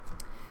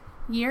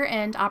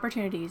Year-end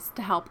opportunities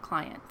to help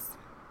clients.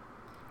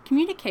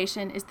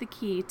 Communication is the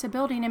key to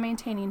building and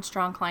maintaining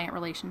strong client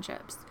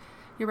relationships.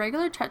 Your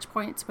regular touch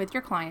points with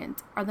your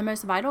clients are the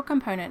most vital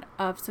component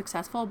of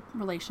successful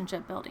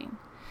relationship building.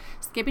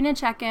 Skipping a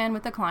check-in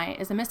with the client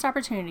is a missed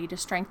opportunity to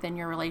strengthen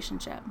your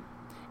relationship.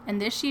 In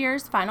this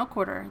year's final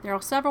quarter, there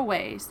are several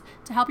ways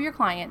to help your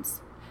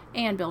clients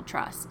and build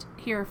trust.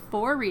 Here are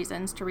 4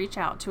 reasons to reach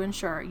out to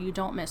ensure you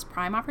don't miss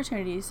prime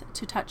opportunities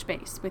to touch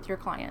base with your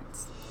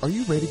clients. Are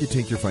you ready to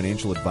take your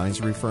financial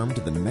advisory firm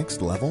to the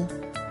next level?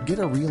 Get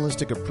a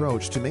realistic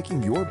approach to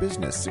making your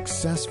business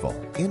successful,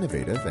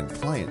 innovative, and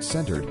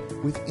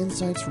client-centered with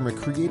insights from a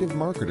creative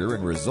marketer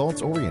and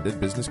results-oriented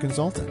business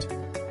consultant.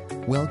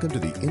 Welcome to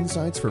the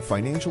Insights for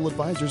Financial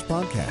Advisors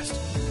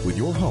podcast with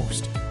your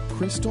host,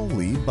 Crystal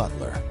Lee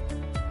Butler.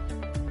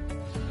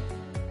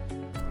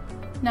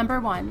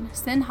 Number 1,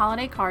 send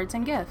holiday cards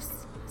and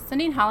gifts.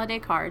 Sending holiday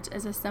cards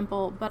is a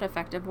simple but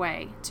effective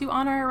way to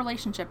honor a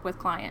relationship with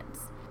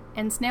clients.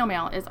 And snail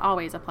mail is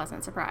always a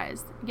pleasant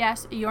surprise.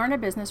 Yes, you're in a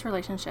business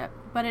relationship,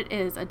 but it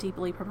is a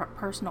deeply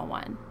personal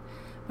one.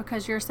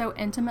 Because you're so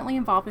intimately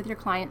involved with your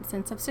client's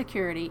sense of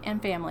security and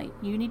family,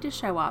 you need to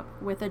show up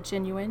with a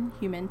genuine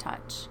human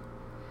touch.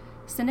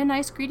 Send a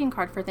nice greeting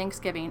card for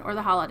Thanksgiving or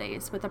the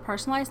holidays with a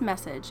personalized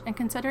message, and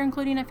consider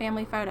including a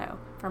family photo,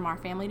 from our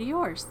family to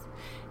yours.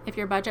 If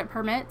your budget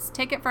permits,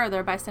 take it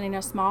further by sending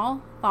a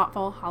small,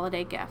 thoughtful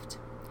holiday gift.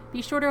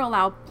 Be sure to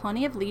allow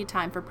plenty of lead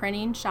time for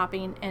printing,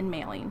 shopping, and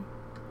mailing.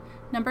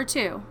 Number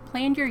 2,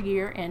 plan your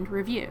year-end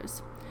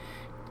reviews.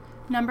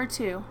 Number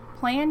 2,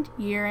 planned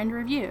year-end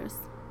reviews.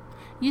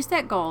 You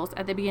set goals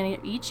at the beginning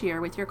of each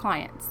year with your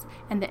clients,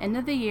 and the end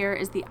of the year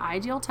is the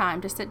ideal time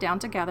to sit down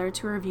together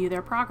to review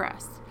their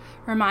progress.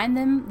 Remind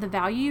them the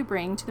value you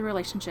bring to the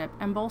relationship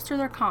and bolster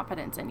their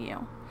confidence in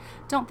you.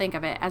 Don't think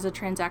of it as a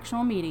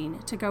transactional meeting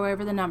to go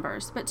over the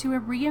numbers, but to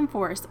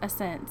reinforce a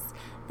sense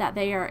that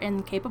they are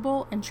in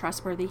capable and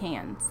trustworthy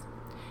hands.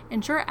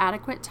 Ensure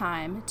adequate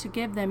time to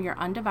give them your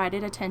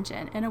undivided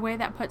attention in a way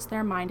that puts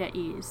their mind at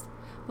ease.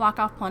 Block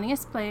off plenty of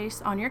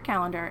space on your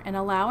calendar and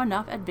allow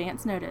enough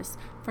advance notice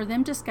for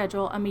them to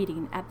schedule a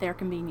meeting at their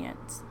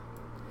convenience.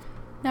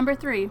 Number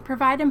 3,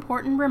 provide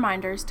important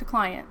reminders to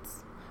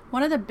clients.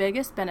 One of the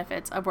biggest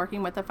benefits of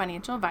working with a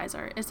financial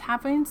advisor is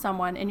having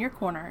someone in your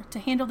corner to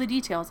handle the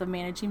details of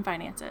managing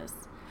finances.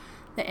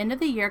 The end of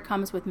the year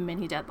comes with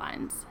many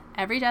deadlines.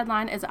 Every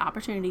deadline is an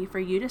opportunity for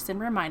you to send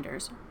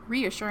reminders,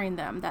 reassuring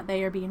them that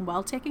they are being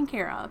well taken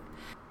care of,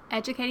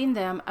 educating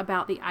them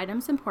about the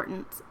item's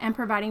importance, and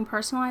providing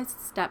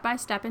personalized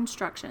step-by-step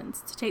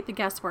instructions to take the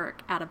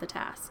guesswork out of the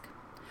task.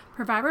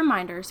 Provide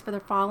reminders for the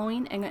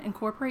following and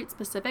incorporate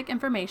specific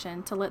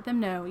information to let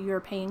them know you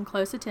are paying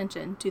close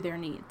attention to their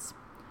needs.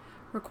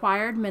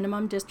 Required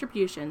minimum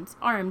distributions,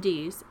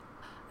 RMDs,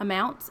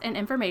 amounts and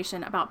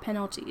information about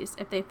penalties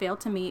if they fail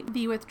to meet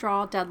the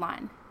withdrawal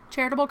deadline.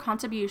 Charitable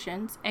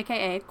contributions,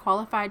 aka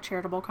qualified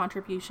charitable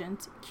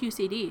contributions,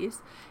 QCDs,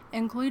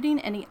 including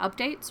any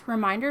updates,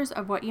 reminders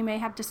of what you may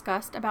have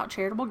discussed about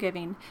charitable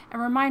giving, and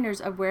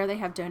reminders of where they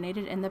have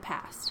donated in the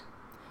past.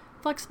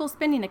 Flexible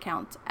spending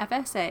accounts,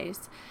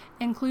 FSAs,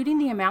 including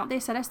the amount they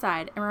set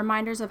aside and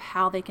reminders of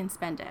how they can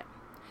spend it.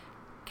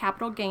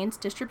 Capital gains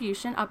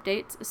distribution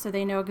updates so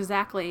they know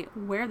exactly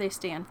where they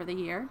stand for the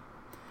year.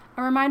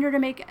 A reminder to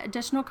make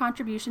additional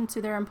contributions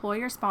to their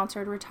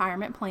employer-sponsored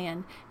retirement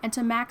plan and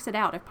to max it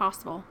out if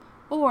possible.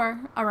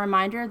 Or a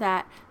reminder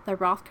that the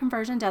Roth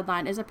conversion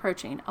deadline is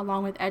approaching,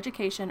 along with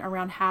education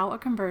around how a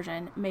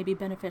conversion may be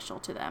beneficial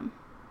to them.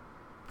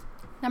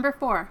 Number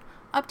 4,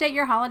 update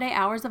your holiday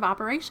hours of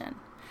operation.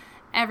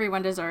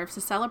 Everyone deserves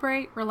to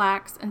celebrate,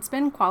 relax, and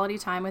spend quality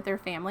time with their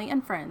family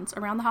and friends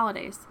around the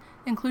holidays,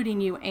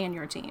 including you and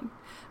your team.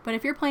 But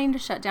if you're planning to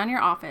shut down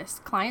your office,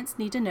 clients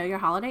need to know your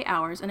holiday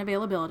hours and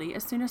availability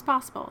as soon as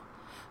possible.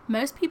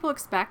 Most people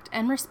expect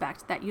and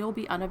respect that you'll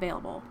be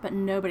unavailable, but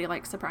nobody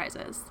likes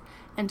surprises.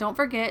 And don't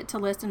forget to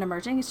list an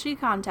emergency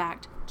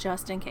contact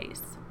just in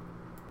case.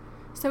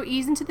 So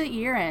ease into the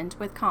year end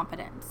with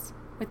confidence.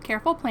 With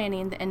careful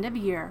planning, the end of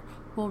year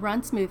will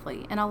run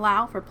smoothly and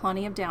allow for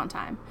plenty of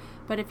downtime.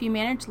 But if you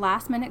manage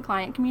last-minute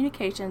client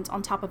communications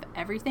on top of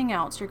everything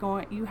else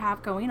you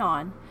have going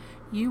on,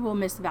 you will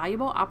miss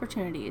valuable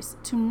opportunities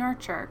to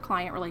nurture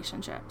client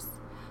relationships.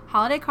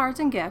 Holiday cards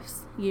and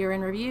gifts,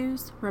 year-end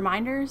reviews,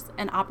 reminders,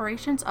 and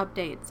operations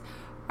updates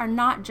are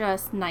not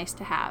just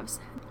nice-to-haves.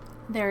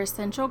 They're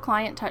essential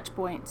client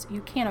touchpoints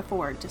you can't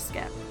afford to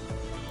skip.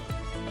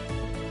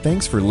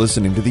 Thanks for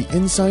listening to the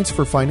Insights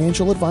for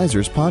Financial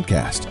Advisors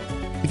podcast.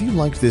 If you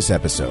liked this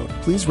episode,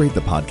 please rate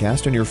the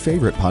podcast on your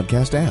favorite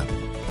podcast app.